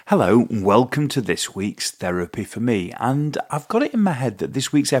Hello, and welcome to this week's Therapy for Me. And I've got it in my head that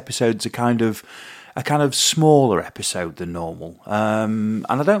this week's episode's a kind of smaller episode than normal. And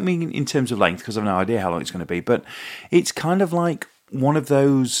I don't mean in terms of length, because I've no idea how long it's going to be, but it's kind of like one of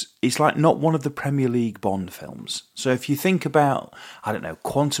those, it's like not one of the Premier League Bond films. So if you think about, I don't know,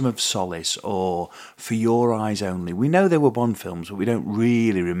 Quantum of Solace or For Your Eyes Only, we know they were Bond films, but we don't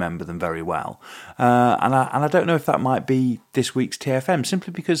really remember them very well. And I don't know if that might be this week's TFM,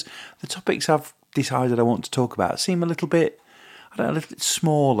 simply because the topics I've decided I want to talk about seem a little bit, a little bit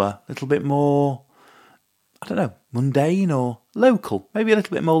smaller, a little bit more, mundane or local, maybe a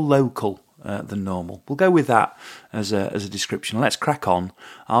little bit more local than normal. We'll go with that as a description. Let's crack on.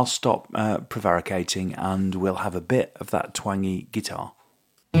 I'll stop prevaricating and we'll have a bit of that twangy guitar.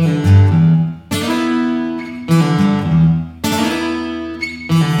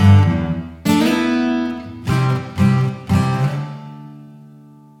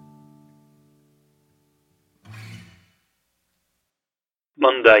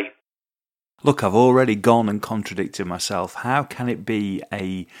 Monday. Look, I've already gone and contradicted myself. How can it be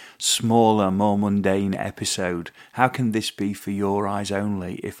a smaller, more mundane episode? How can this be For Your Eyes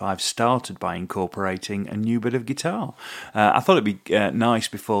Only if I've started by incorporating a new bit of guitar? I thought it'd be nice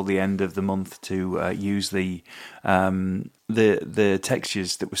before the end of the month to use the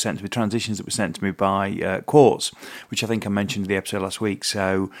textures that were sent to me, transitions that were sent to me by Quartz, which I think I mentioned in the episode last week.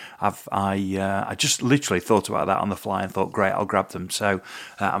 So I just literally thought about that on the fly and thought, great, I'll grab them. So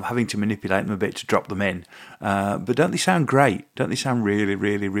I'm having to manipulate them a bit to drop them in. But don't they sound great? Don't they sound really,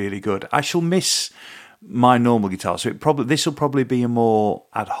 really, really good? I shall miss my normal guitar, so this will probably be a more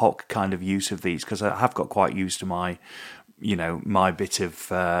ad hoc kind of use of these, because I have got quite used to my bit of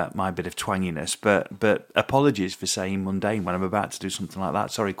twanginess, but apologies for saying mundane when I'm about to do something like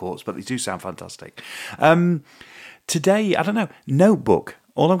that. Sorry, Quartz, but they do sound fantastic. Today, I don't know, notebook.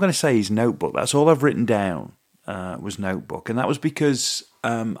 All I'm going to say is notebook. That's all I've written down was notebook, and that was because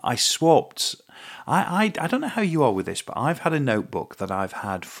I swapped. I don't know how you are with this, but I've had a notebook that I've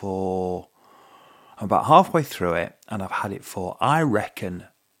had for about halfway through it, and I've had it for, I reckon,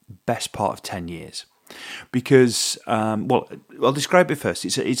 best part of 10 years. Because, I'll describe it first.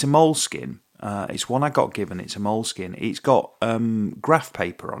 It's a Moleskine. It's one I got given. It's a Moleskine. It's got graph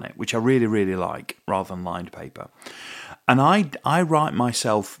paper on it, which I really, really like, rather than lined paper. And I write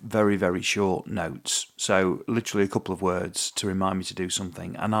myself very, very short notes. So literally a couple of words to remind me to do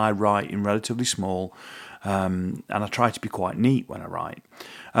something. And I write in relatively small, and I try to be quite neat when I write.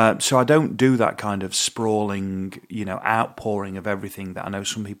 So I don't do that kind of sprawling, outpouring of everything that I know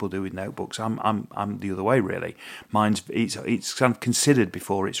some people do with notebooks. I'm the other way, really. It's kind of considered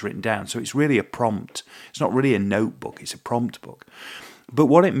before it's written down. So it's really a prompt. It's not really a notebook. It's a prompt book. But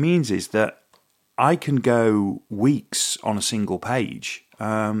what it means is that I can go weeks on a single page.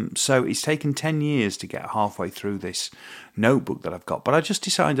 So it's taken 10 years to get halfway through this notebook that I've got. But I just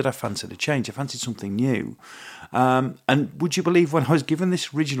decided I fancied a change. I fancied something new. And would you believe when I was given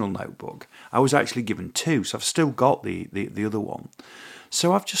this original notebook, I was actually given two. So I've still got the other one.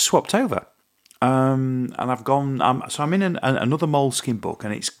 So I've just swapped over. And I've gone, so I'm in another Moleskine book,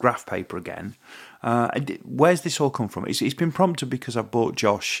 and it's graph paper again. Where's this all come from? It's been prompted because I bought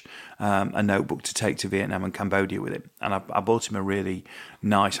Josh a notebook to take to Vietnam and Cambodia with him, and I bought him a really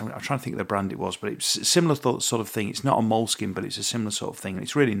nice, I'm trying to think of the brand it was, but it's a similar sort of thing. It's not a Moleskine, but it's a similar sort of thing, and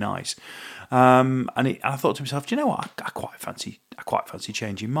it's really nice. And I thought to myself, do you know what? I quite fancy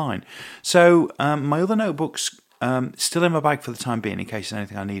changing mine. So my other notebooks still in my bag for the time being, in case there's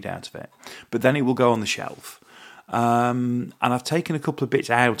anything I need out of it. But then it will go on the shelf. And I've taken a couple of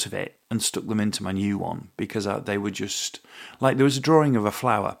bits out of it and stuck them into my new one, because they were just like, there was a drawing of a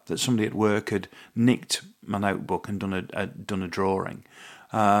flower that somebody at work had nicked my notebook and done a drawing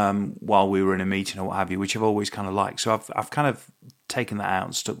while we were in a meeting or what have you, which I've always kind of liked. So I've kind of taken that out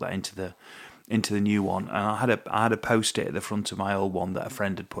and stuck that into the new one. And I had a post-it at the front of my old one that a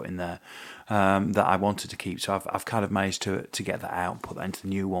friend had put in there that I wanted to keep. So I've kind of managed to get that out and put that into the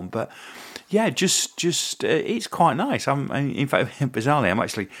new one. But yeah, just it's quite nice. In fact, bizarrely,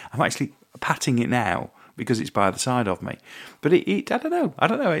 I'm actually patting it now because it's by the side of me. But I don't know.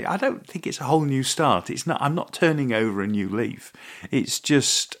 I don't think it's a whole new start. It's not. I'm not turning over a new leaf. It's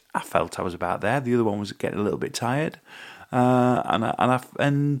just I felt I was about there. The other one was getting a little bit tired, and I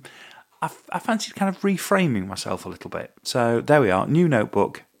fancied kind of reframing myself a little bit. So there we are, new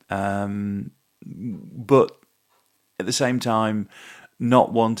notebook, but at the same time,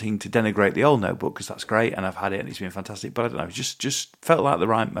 not wanting to denigrate the old notebook, because that's great and I've had it and it's been fantastic. But I don't know, just felt like the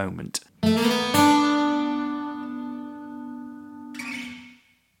right moment.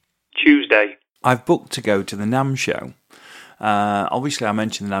 Tuesday. I've booked to go to the NAMM show. Obviously, I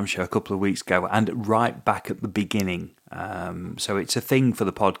mentioned the NAMM show a couple of weeks ago, and right back at the beginning. So it's a thing for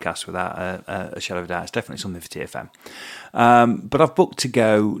the podcast without a shadow of a doubt. It's definitely something for TFM. But I've booked to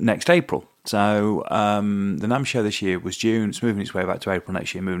go next April. So the NAMM show this year was June. It's moving its way back to April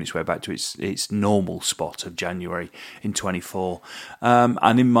next year, moving its way back to its normal spot of January in 24.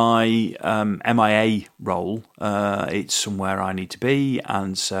 And in my MIA role, it's somewhere I need to be.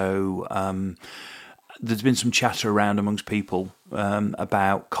 And so there's been some chatter around amongst people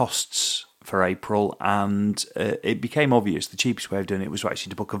about costs for April, and it became obvious the cheapest way of doing it was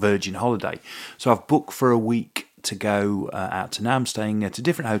actually to book a Virgin holiday. So I've booked for a week to go out to NAMM, staying at a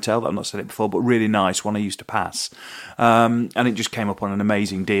different hotel that I've not stayed at before, but really nice, one I used to pass. And it just came up on an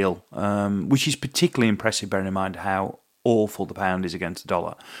amazing deal, which is particularly impressive, bearing in mind how awful the pound is against the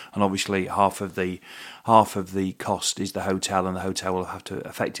dollar, and obviously half of the cost is the hotel, and the hotel will have to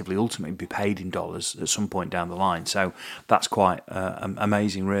effectively ultimately be paid in dollars at some point down the line. So that's quite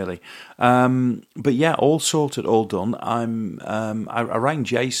amazing, really. But yeah, all sorted, all done. I rang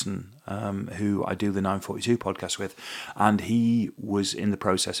Jason, who I do the 942 podcast with, and he was in the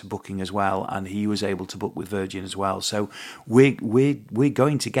process of booking as well, and he was able to book with Virgin as well. So we're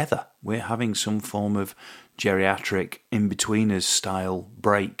going together. We're having some form of geriatric in-betweeners style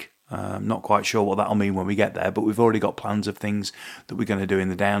break. Not quite sure what that'll mean when we get there, but we've already got plans of things that we're going to do in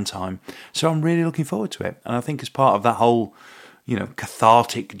the downtime. So I'm really looking forward to it. And I think as part of that whole,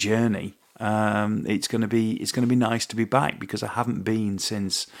 cathartic journey, it's going to be nice to be back, because I haven't been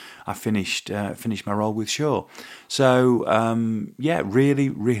since I finished my role with Shaw. So really,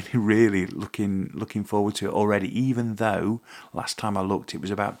 really, really looking forward to it already. Even though last time I looked, it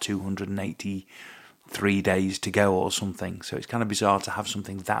was about 283 days to go or something. So it's kind of bizarre to have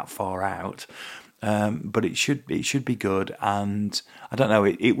something that far out. But it should be good, and I don't know.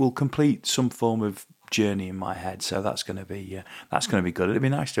 It will complete some form of journey in my head. So that's going to be good. It'd be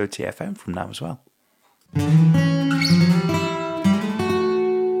nice to do a TFM from now as well.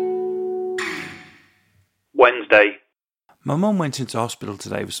 Wednesday. My mum went into hospital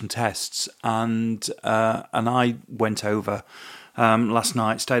today with some tests, and I went over last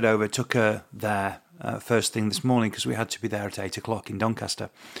night. Stayed over, took her there first thing this morning because we had to be there at 8 o'clock in Doncaster.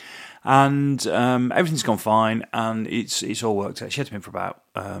 And everything's gone fine, and it's all worked out. She had to be in for about,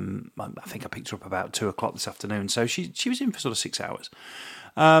 I think I picked her up about 2 o'clock this afternoon, so she was in for sort of 6 hours.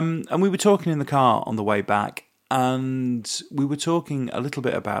 And we were talking in the car on the way back, and we were talking a little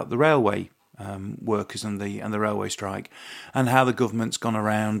bit about the railway workers and the railway strike, and how the government's gone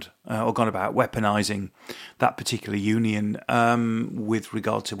around or gone about weaponising that particular union with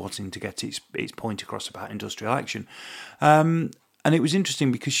regard to wanting to get its point across about industrial action. And it was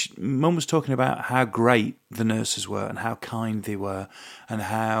interesting because Mum was talking about how great the nurses were and how kind they were and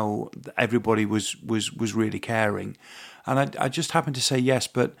how everybody was really caring. And I just happened to say yes,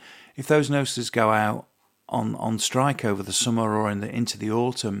 but if those nurses go out on strike over the summer or into the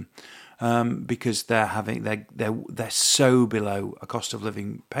autumn, because they're so below a cost of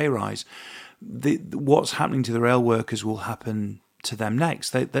living pay rise, what's happening to the rail workers will happen to them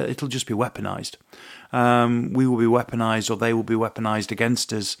next. It'll just be weaponised. We will be weaponised, or they will be weaponised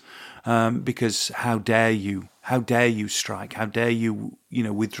against us, because how dare you strike? How dare you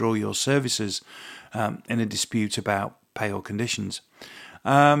withdraw your services in a dispute about pay or conditions?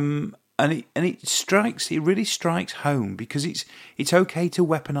 And it really strikes home, because it's okay to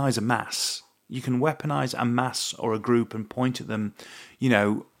weaponise a mass. You can weaponise a mass or a group and point at them,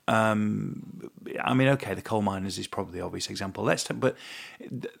 okay, the coal miners is probably the obvious example. But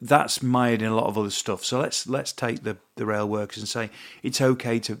that's mired in a lot of other stuff. So let's take the rail workers and say it's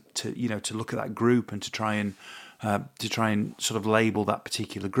okay to look at that group and to try and sort of label that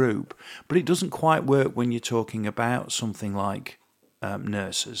particular group. But it doesn't quite work when you're talking about something like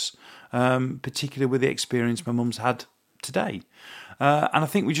nurses, particularly with the experience my mum's had today. And I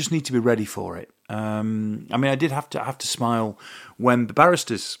think we just need to be ready for it. I did have to smile when the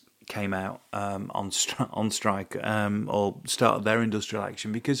barristers came out on strike or started their industrial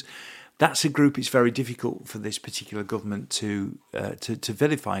action, because that's a group it's very difficult for this particular government to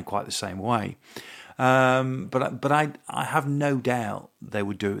vilify in quite the same way. But I have no doubt they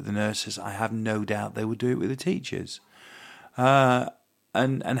would do it with the nurses. I have no doubt they would do it with the teachers.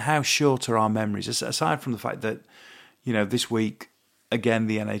 And how short are our memories? Aside from the fact that this week, again,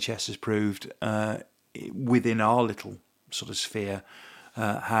 the NHS has proved within our little sort of sphere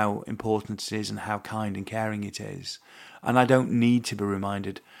how important it is and how kind and caring it is. And I don't need to be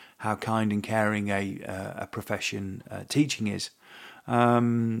reminded how kind and caring a profession teaching is.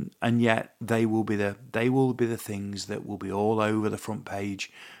 And yet they will be the things that will be all over the front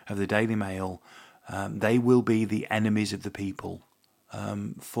page of the Daily Mail, They will be the enemies of the people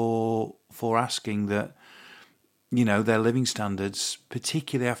for asking that, their living standards,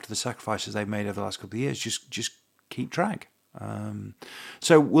 particularly after the sacrifices they've made over the last couple of years, just keep track.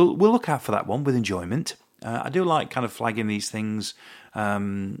 So we'll look out for that one with enjoyment. I do like kind of flagging these things.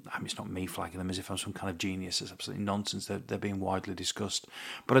 It's not me flagging them as if I'm some kind of genius. It's absolutely nonsense. They're being widely discussed.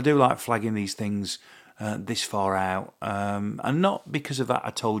 But I do like flagging these things this far out. And not because of that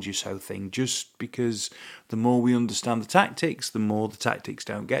I told you so thing, just because the more we understand the tactics, the more the tactics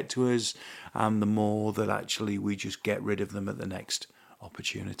don't get to us, and the more that actually we just get rid of them at the next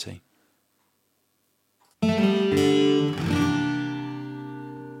opportunity.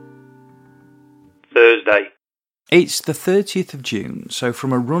 Thursday. It's the 30th of June, so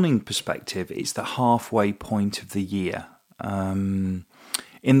from a running perspective, it's the halfway point of the year.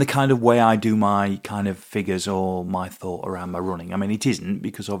 In the kind of way I do my kind of figures or my thought around my running. I mean, it isn't,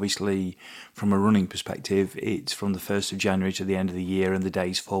 because obviously from a running perspective, it's from the 1st of January to the end of the year, and the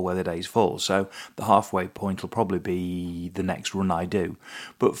days fall where the days fall. So the halfway point will probably be the next run I do.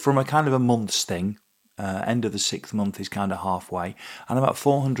 But from a kind of a month's thing, end of the 6th month is kind of halfway, and about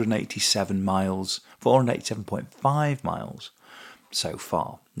 487.5 miles so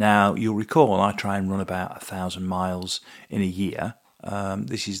far. Now, you'll recall I try and run about 1,000 miles in a year.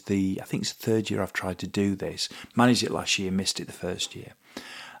 This is I think it's the third year I've tried to do this. Managed it last year, missed it the first year.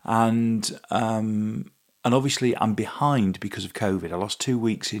 And obviously I'm behind because of COVID. I lost 2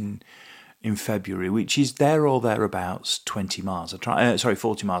 weeks in February, which is there or thereabouts 20 miles.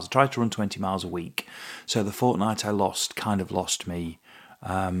 40 miles. I tried to run 20 miles a week. So the fortnight I lost kind of lost me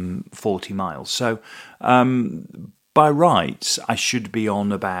 40 miles. So by rights, I should be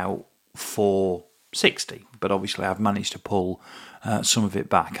on about 460. But obviously I've managed to pull some of it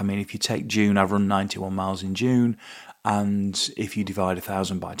back. I mean, if you take June, I've run 91 miles in June. And if you divide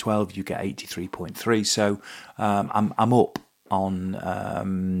 1,000 by 12, you get 83.3. So I'm up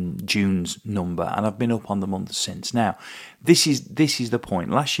on June's number, and I've been up on the month since. Now, this is the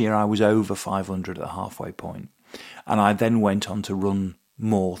point. Last year I was over 500 at the halfway point, and I then went on to run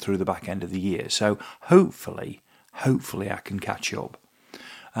more through the back end of the year. So hopefully I can catch up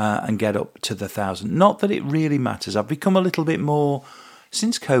and get up to the 1,000. Not that it really matters. I've become a little bit more.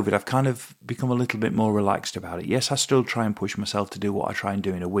 Since COVID, I've kind of become a little bit more relaxed about it. Yes, I still try and push myself to do what I try and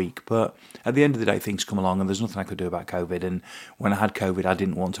do in a week, but at the end of the day, things come along and there's nothing I could do about COVID. And when I had COVID, I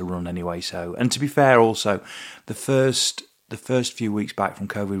didn't want to run anyway. So, and to be fair, also, the first few weeks back from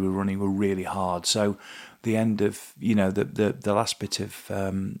COVID, we were running were really hard. So the end of, the last bit of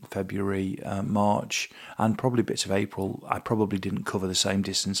February, March, and probably bits of April, I probably didn't cover the same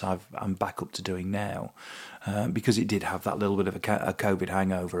distance I'm back up to doing now. Because it did have that little bit of a COVID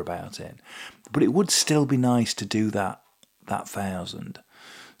hangover about it. But it would still be nice to do that 1,000.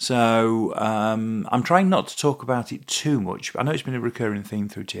 So I'm trying not to talk about it too much. I know it's been a recurring theme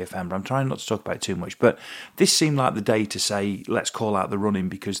through TFM, but I'm trying not to talk about it too much. But this seemed like the day to say, let's call out the running,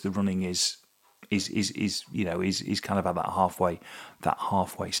 because the running is kind of at that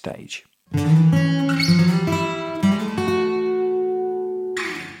halfway stage.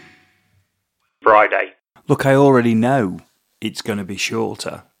 Friday. Look, I already know it's going to be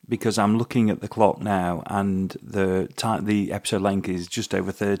shorter because I'm looking at the clock now, and the episode length is just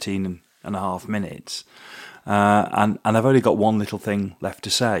over 13 and a half minutes. And I've only got one little thing left to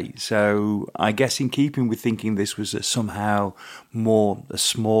say. So I guess in keeping with thinking this was a smaller, more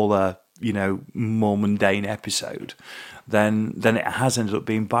mundane episode, then it has ended up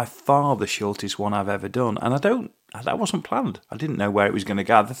being by far the shortest one I've ever done. And that wasn't planned. I didn't know where it was going to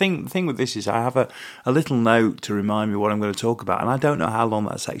go. The thing with this is I have a little note to remind me what I'm going to talk about, and I don't know how long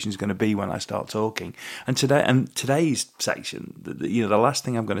that section is going to be when I start talking. And today's section, the last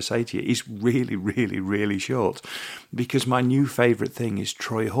thing I'm going to say to you is really, really, really short, because my new favourite thing is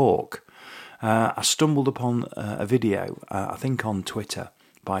Troy Hawke. I stumbled upon a video, I think on Twitter,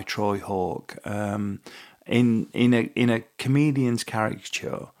 by Troy Hawke, in a comedian's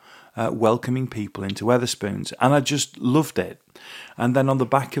caricature, welcoming people into Wetherspoons, and I just loved it. And then on the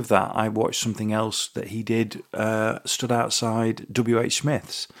back of that, I watched something else that he did, stood outside WH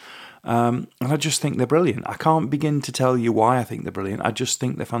Smith's, and I just think they're brilliant. I can't begin to tell you why I think they're brilliant. I just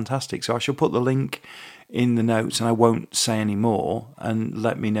think they're fantastic. So I shall put the link in the notes, and I won't say any more, and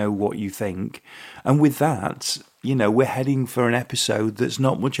let me know what you think. And with that, we're heading for an episode that's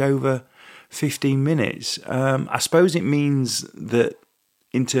not much over 15 minutes. I suppose it means that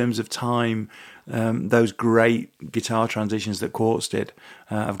in terms of time, those great guitar transitions that Quartz did,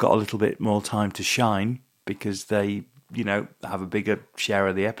 I've got a little bit more time to shine, because they, have a bigger share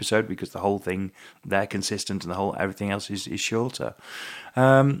of the episode, because the whole thing, they're consistent, and everything else is shorter.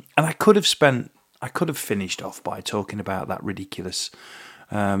 And I could have spent I could have finished off by talking about that ridiculous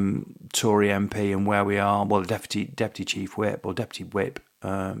Tory MP and where we are. Well, the deputy chief whip or deputy whip,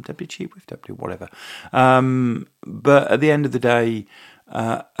 deputy chief whip, deputy whatever. But at the end of the day,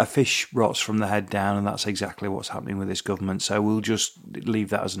 a fish rots from the head down, and that's exactly what's happening with this government. So we'll just leave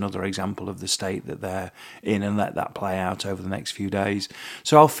that as another example of the state that they're in, and let that play out over the next few days.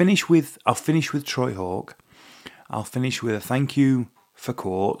 So I'll finish with Troy Hawke. I'll finish with a thank you for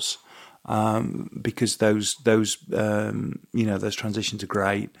Quartz, because those transitions are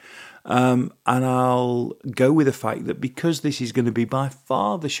great. And I'll go with the fact that because this is going to be by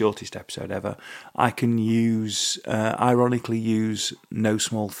far the shortest episode ever, I can ironically use No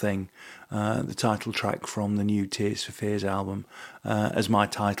Small Thing, the title track from the new Tears for Fears album, as my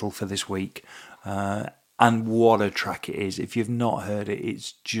title for this week. And what a track it is. If you've not heard it,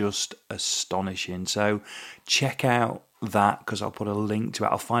 it's just astonishing. So check out that, because I'll put a link to it.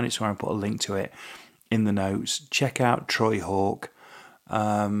 I'll find it somewhere and put a link to it in the notes. Check out Troy Hawke.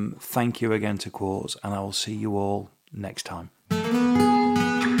 Thank you again to Quartz, and I will see you all next time.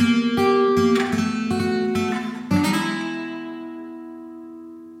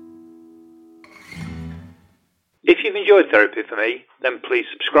 If you've enjoyed Therapy for Me, then please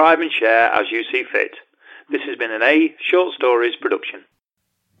subscribe and share as you see fit. This has been an A Short Stories production.